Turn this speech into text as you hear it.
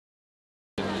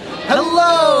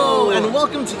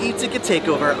welcome to E-TKT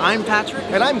TAKEOVER. I'm Patrick.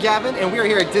 And I'm Gavin, and we are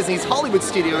here at Disney's Hollywood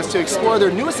Studios to explore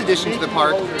their newest addition to the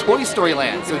park, Toy Story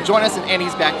Land. So join us in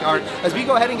Andy's backyard as we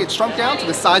go ahead and get shrunk down to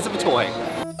the size of a toy.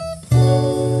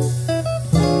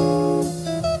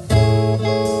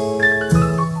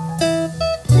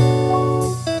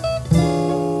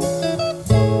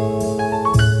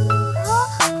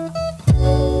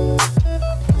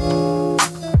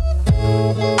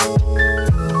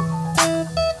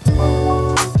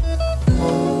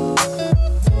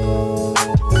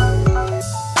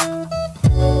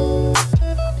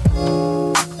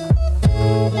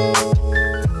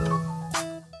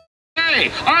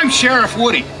 I'm Sheriff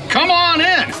Woody. Come on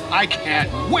in. I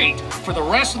can't wait for the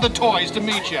rest of the toys to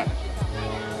meet you.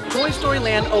 Toy Story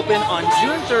Land opened on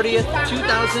June 30th,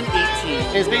 2018.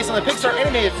 It is based on the Pixar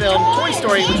animated film Toy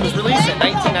Story, which was released in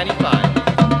 1995.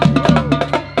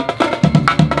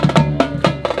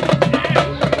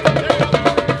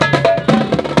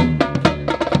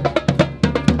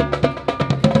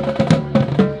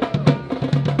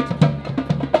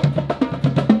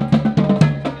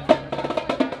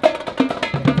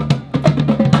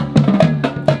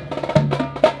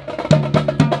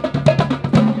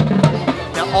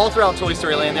 All throughout Toy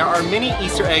Story Land, there are many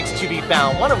Easter eggs to be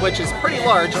found, one of which is pretty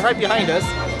large, and right behind us,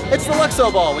 it's the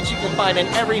Luxo Ball, which you can find in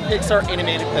every Pixar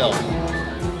animated film.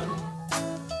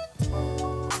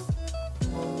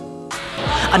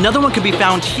 Another one could be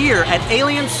found here at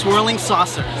Alien Swirling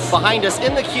Saucers. Behind us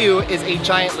in the queue is a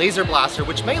giant laser blaster,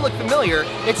 which may look familiar.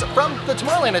 It's from the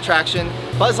Tomorrowland attraction,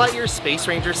 Buzz Lightyear's Space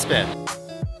Ranger Spin.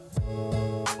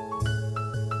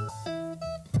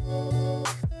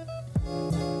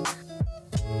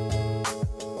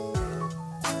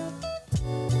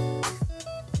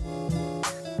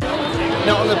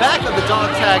 Now on the back of the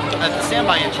dog tag at the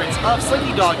standby entrance of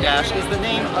Slinky Dog Dash is the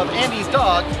name of Andy's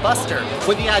dog, Buster,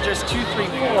 with the address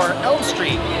 234 Elm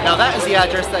Street. Now that is the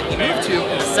address that he moved to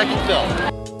in the second film.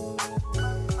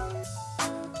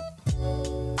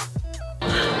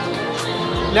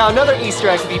 Now another Easter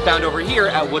egg to be found over here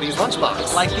at Woody's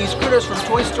Lunchbox. Like these critters from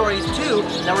Toy Story 2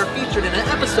 that were featured in an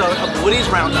episode of Woody's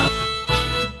Roundup.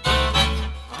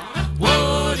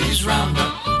 Woody's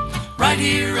Roundup, right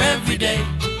here every day.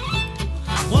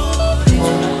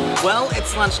 Well,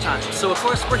 it's lunchtime, so of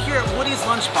course we're here at Woody's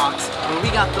Lunchbox where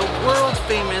we got the world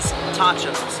famous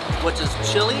tachos, which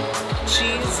is chili,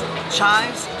 cheese,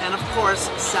 chives, and of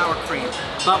course sour cream.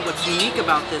 But what's unique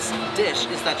about this dish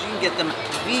is that you can get them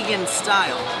vegan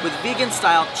style, with vegan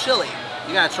style chili.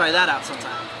 You gotta try that out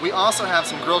sometime. We also have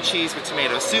some grilled cheese with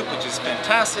tomato soup, which is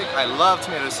fantastic. I love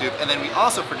tomato soup. And then we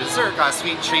also, for dessert, got a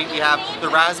sweet treat. We have the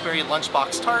raspberry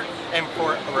lunchbox tart. And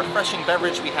for a refreshing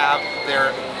beverage, we have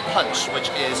their punch, which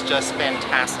is just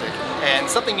fantastic. And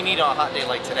something you need on a hot day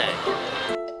like today.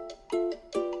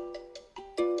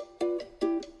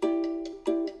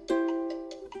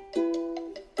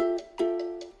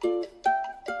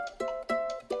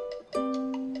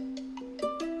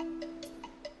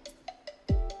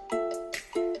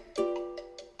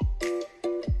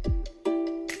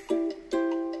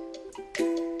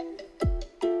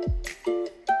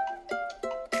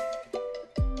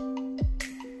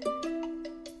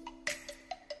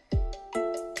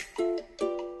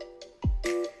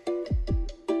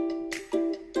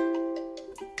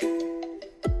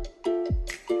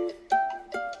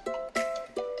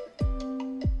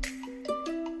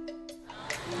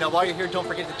 Now while you're here, don't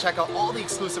forget to check out all the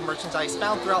exclusive merchandise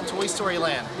found throughout Toy Story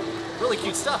Land. Really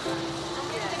cute stuff.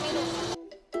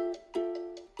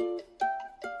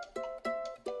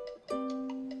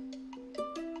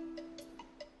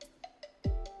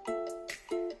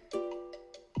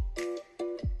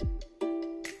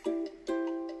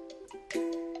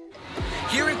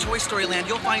 Here in Toy Story Land,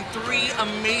 you'll find 3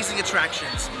 amazing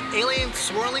attractions: Alien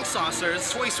Swirling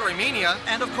Saucers, Toy Story Mania,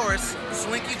 and of course,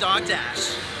 Slinky Dog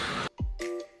Dash.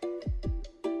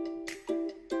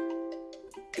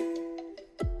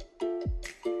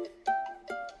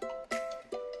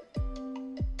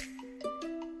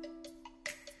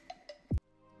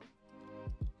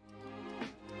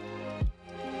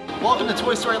 Welcome to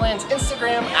Toy Story Land's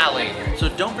Instagram Alley. So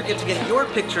don't forget to get your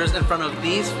pictures in front of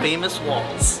these famous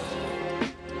walls.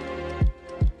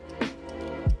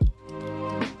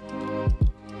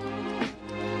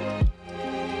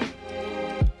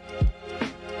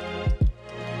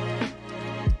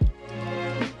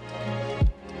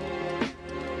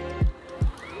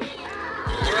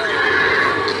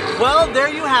 Well, there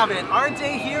you have it. Our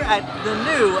day here at the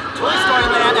new Toy Story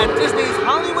Land at Disney's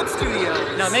Hollywood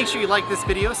Studios. Now make sure you like this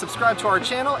video, subscribe to our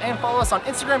channel, and follow us on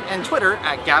Instagram and Twitter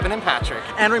at Gavin and Patrick.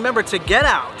 And remember to get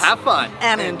out, have fun,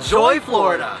 and enjoy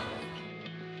Florida.